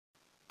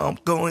I'm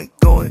going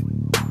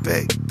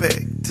back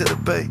to the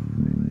bay.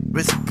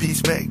 Rest in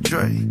peace, Mac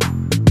Dre.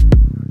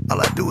 All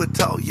I do is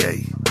talk,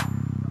 yay.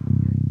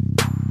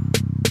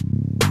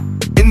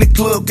 In the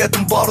club, got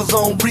them bottles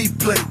on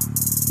replay.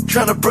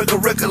 Tryna break a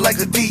record like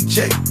a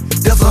DJ.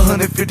 That's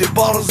 150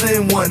 bottles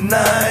in one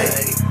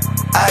night.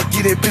 I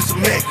get that bitch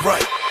some act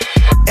right.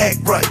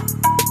 Act right,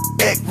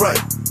 act right.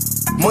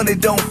 Money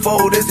don't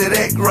fold, that's that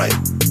act right.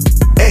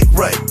 Act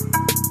right,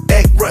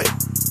 act right.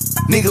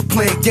 Nigga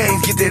playing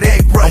games, get that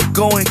act right. I'm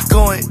going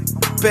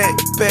back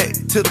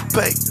to the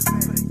bay.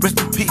 Rest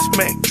in peace,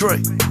 Mac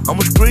Dre. I'm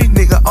a street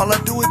nigga, all I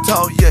do is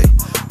talk, yeah.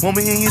 Want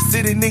me in your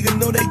city, nigga,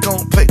 know they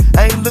gon' pay.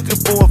 I ain't looking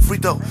for a free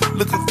though,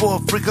 looking for a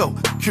freako.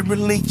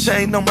 Cuban link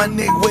chain on my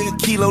neck, weigh a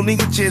kilo.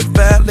 Nigga just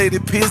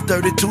violated, piss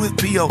dirty to his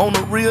P.O. On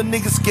a real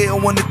nigga scale,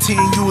 1 to 10,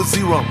 you a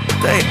 0.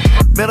 Damn,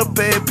 met a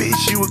bad bitch,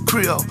 she was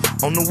Creole.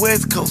 On the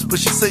West Coast, but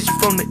she say she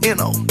from the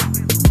N.O.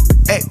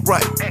 Act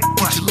right,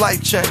 get your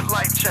life changed.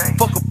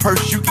 Fuck a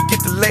purse, you can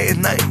get the last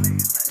name.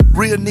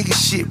 Real nigga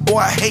shit, boy,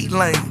 I hate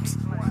lames.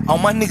 All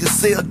my niggas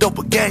sell dope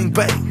or gang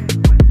bang.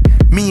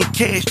 Me and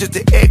Cash just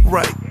to act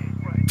right.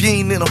 If you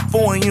ain't in a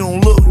foreign, you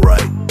don't look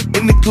right.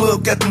 In the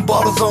club, got them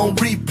bottles on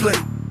replay.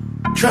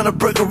 Tryna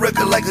break a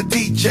record like a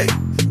DJ.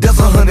 That's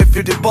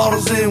 150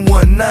 bottles in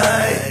one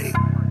night.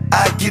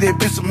 I get that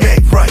bitch some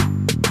act right.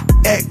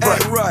 Act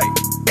right,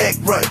 act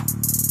right.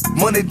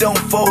 Money don't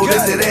fold,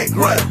 that's that act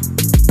right.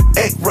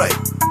 Act right,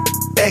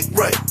 act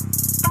right.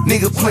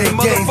 Nigga playing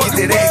games,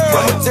 get that act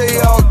right. I'ma tell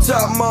you all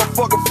top,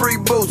 motherfucking free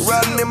boots.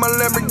 Riding in my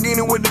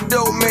Lamborghini with the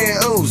dope man,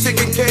 ooh.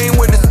 Chicken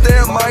came with the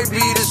stamp, might be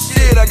the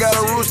shit. I got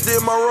a rooster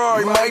in my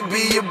Rari, might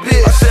be your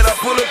bitch. I said I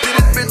pull up to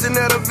this bitch and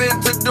at a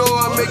Ventador.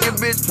 I make a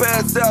bitch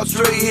pass out,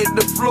 straight hit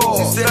the floor.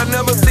 She said I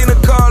never seen a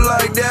car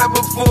like that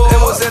before.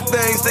 And what's that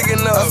thing sticking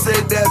up? I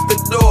said that's the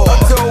door.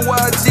 I told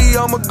YG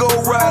I'ma go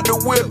ride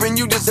the whip, and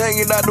you just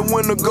hanging out the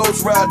window,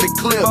 ghost ride the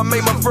clip. I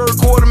made my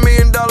first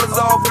 $250,000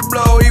 off the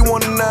blow. He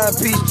wanted a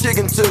 9-piece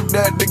chicken, took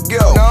that to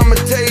go. Now I'ma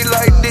tell you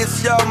like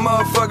this, y'all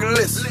motherfucker,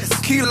 listen.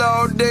 Kilo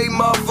all day,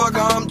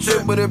 motherfucker, I'm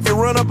trippin'. But if you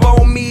run up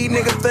on me,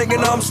 nigga, thinking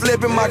I'm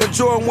slipping, Michael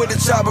Jordan with the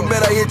chopper,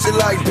 bet I hit you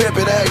like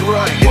Pippin', act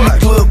right. In the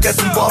club, got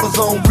some bottles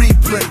on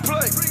replay.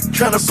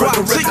 Tryna break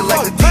a record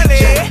like a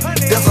DJ.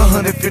 That's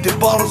 150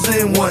 bottles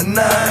in one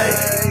night.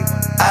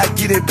 I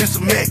get that bitch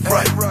some act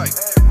right.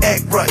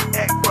 Act right,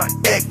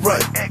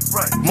 act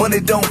right. Money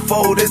don't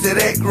fold, that's that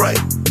act right.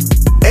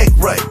 Act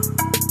right,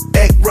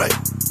 act right.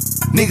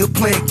 Nigga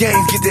playing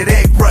games, get that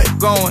act right.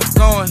 Going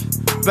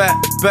back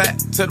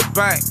to the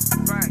bank.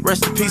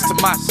 Rest in peace to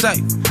my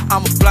safe.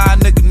 I'm a fly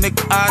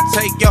nigga, I'll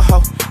take your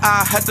hoe.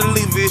 I had to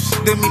leave it, she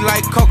did me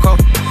like Coco.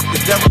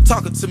 The devil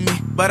talking to me,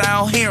 but I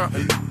don't hear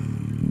him.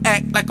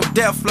 Act like I'm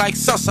deaf like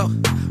So-So.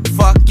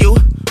 Fuck you,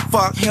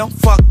 fuck him,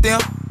 fuck them.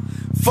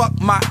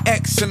 Fuck my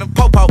ex and the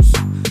popos.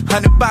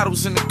 100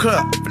 bottles in the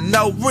club for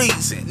no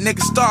reason.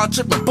 Niggas start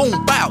tripping,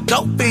 boom, bow,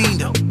 dope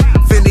fiend.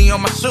 Fendi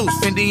on my shoes,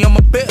 Fendi on my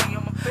belt.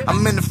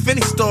 I'm in the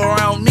Fendi store,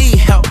 I don't need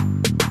help.